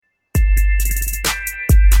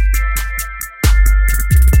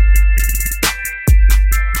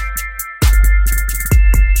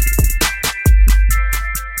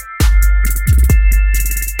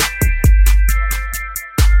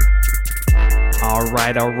All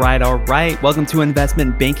right. Welcome to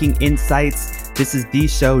Investment Banking Insights. This is the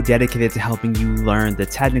show dedicated to helping you learn the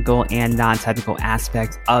technical and non-technical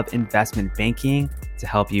aspects of investment banking to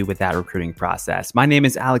help you with that recruiting process. My name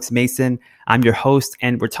is Alex Mason. I'm your host,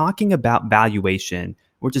 and we're talking about valuation.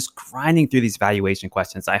 We're just grinding through these valuation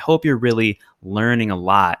questions. I hope you're really learning a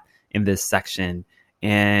lot in this section.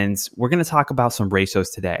 And we're going to talk about some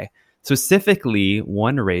ratios today. Specifically,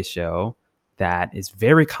 one ratio that is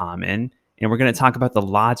very common, and we're going to talk about the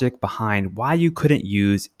logic behind why you couldn't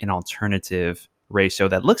use an alternative ratio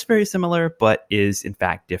that looks very similar, but is in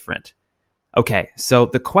fact different. Okay, so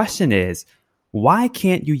the question is, why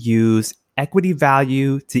can't you use equity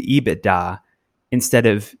value to EBITDA instead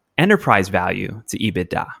of enterprise value to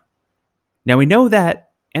EBITDA? Now, we know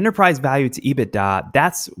that enterprise value to EBITDA,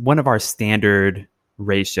 that's one of our standard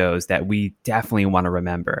ratios that we definitely want to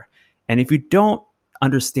remember. And if you don't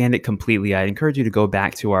understand it completely, I encourage you to go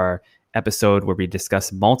back to our episode where we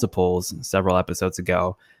discussed multiples several episodes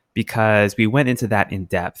ago, because we went into that in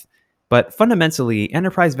depth. But fundamentally,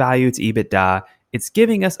 enterprise value to EBITDA, it's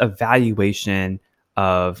giving us a valuation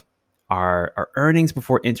of our earnings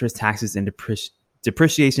before interest, taxes, and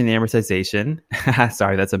depreciation and amortization.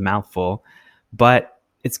 Sorry, that's a mouthful. But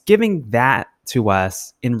it's giving that to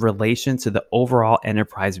us in relation to the overall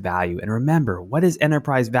enterprise value. And remember, what is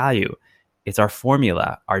enterprise value? It's our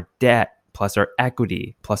formula, our debt, plus our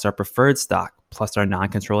equity, plus our preferred stock, plus our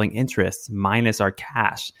non-controlling interests, minus our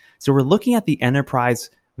cash. So we're looking at the enterprise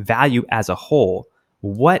value as a whole.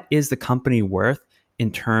 What is the company worth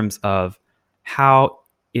in terms of how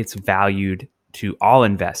it's valued to all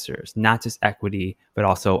investors, not just equity, but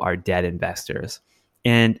also our debt investors?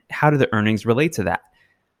 And how do the earnings relate to that?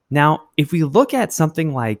 Now, if we look at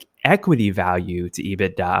something like equity value to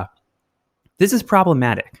EBITDA, this is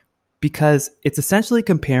problematic because it's essentially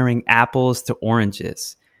comparing apples to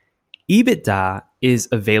oranges. EBITDA is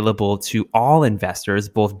available to all investors,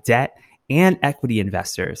 both debt and equity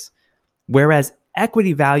investors, whereas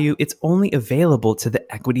equity value, it's only available to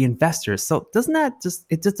the equity investors. So it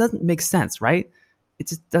just doesn't make sense, right? It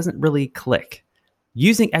just doesn't really click.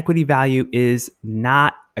 Using equity value is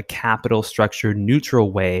not a capital structure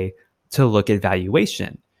neutral way to look at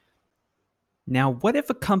valuation. Now, what if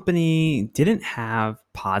a company didn't have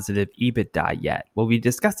positive EBITDA yet? Well, we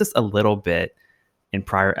discussed this a little bit in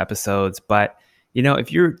prior episodes, but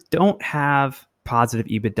if you don't have positive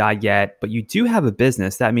EBITDA yet, but you do have a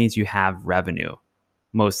business, that means you have revenue,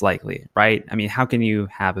 most likely, right? I mean, how can you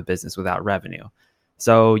have a business without revenue?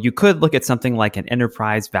 So you could look at something like an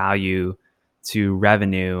enterprise value to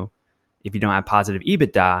revenue if you don't have positive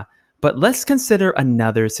EBITDA. But let's consider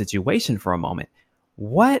another situation for a moment.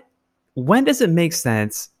 When does it make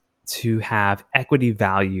sense to have equity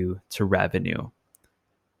value to revenue?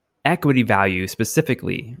 Equity value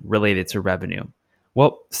specifically related to revenue.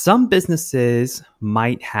 Well, some businesses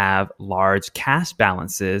might have large cash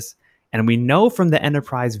balances, and we know from the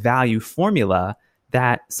enterprise value formula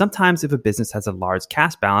that sometimes if a business has a large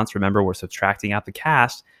cash balance, remember we're subtracting out the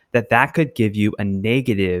cash, that could give you a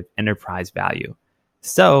negative enterprise value.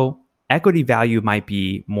 So equity value might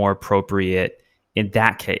be more appropriate in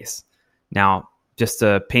that case. Now, just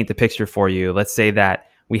to paint the picture for you, let's say that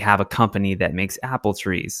we have a company that makes apple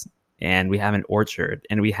trees and we have an orchard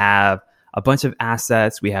and we have a bunch of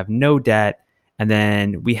assets, we have no debt, and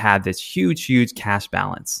then we have this huge cash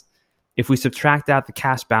balance. If we subtract out the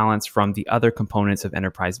cash balance from the other components of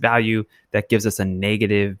enterprise value, that gives us a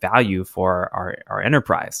negative value for our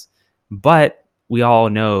enterprise. But we all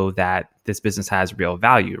know that this business has real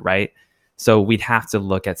value, right? So we'd have to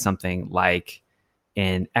look at something like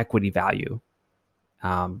an equity value,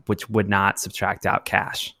 which would not subtract out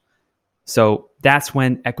cash. So that's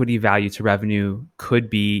when equity value to revenue could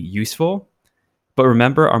be useful. But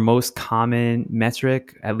remember, our most common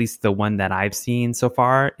metric, at least the one that I've seen so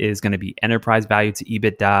far, is going to be enterprise value to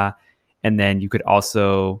EBITDA. And then you could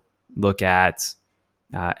also look at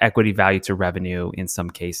equity value to revenue in some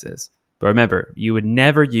cases. But remember, you would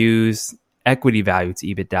never use equity value to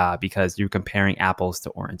EBITDA because you're comparing apples to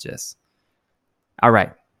oranges. All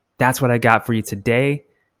right, that's what I got for you today.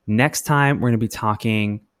 Next time, we're going to be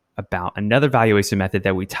talking about another valuation method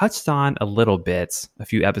that we touched on a little bit a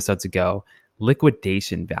few episodes ago,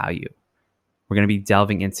 liquidation value. We're going to be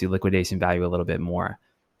delving into liquidation value a little bit more.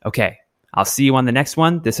 Okay, I'll see you on the next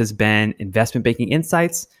one. This has been Investment Banking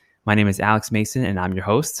Insights. My name is Alex Mason, and I'm your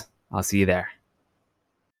host. I'll see you there.